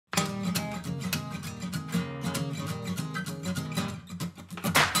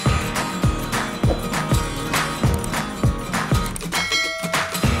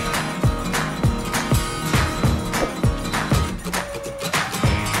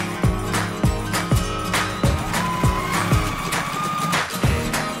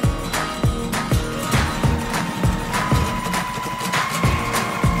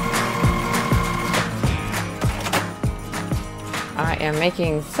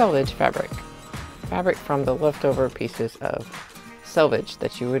making selvage fabric. Fabric from the leftover pieces of selvage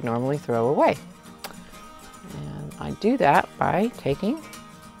that you would normally throw away. And I do that by taking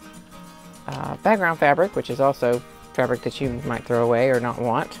background fabric, which is also fabric that you might throw away or not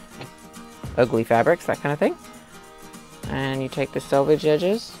want. Ugly fabrics, that kind of thing. And you take the selvage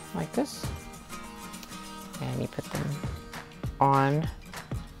edges like this, and you put them on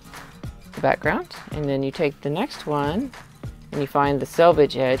the background. And then you take the next one and you find the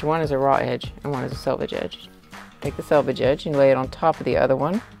selvage edge. One is a raw edge and one is a selvage edge. Take the selvage edge and lay it on top of the other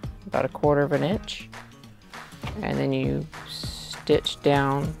one, about 1/4 of an inch. And then you stitch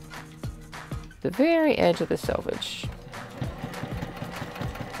down the very edge of the selvage,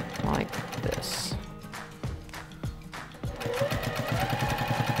 like this.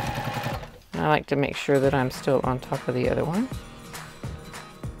 And I like to make sure that I'm still on top of the other one.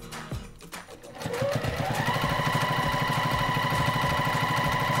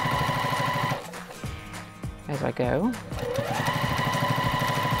 As I go.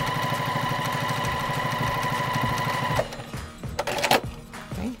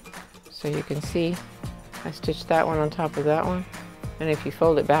 Okay, so you can see I stitched that one on top of that one, and if you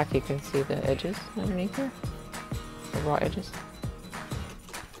fold it back you can see the edges underneath there, the raw edges.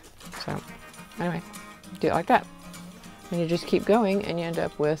 So anyway, do it like that, and you just keep going and you end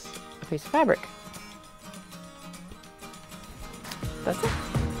up with a piece of fabric. That's it.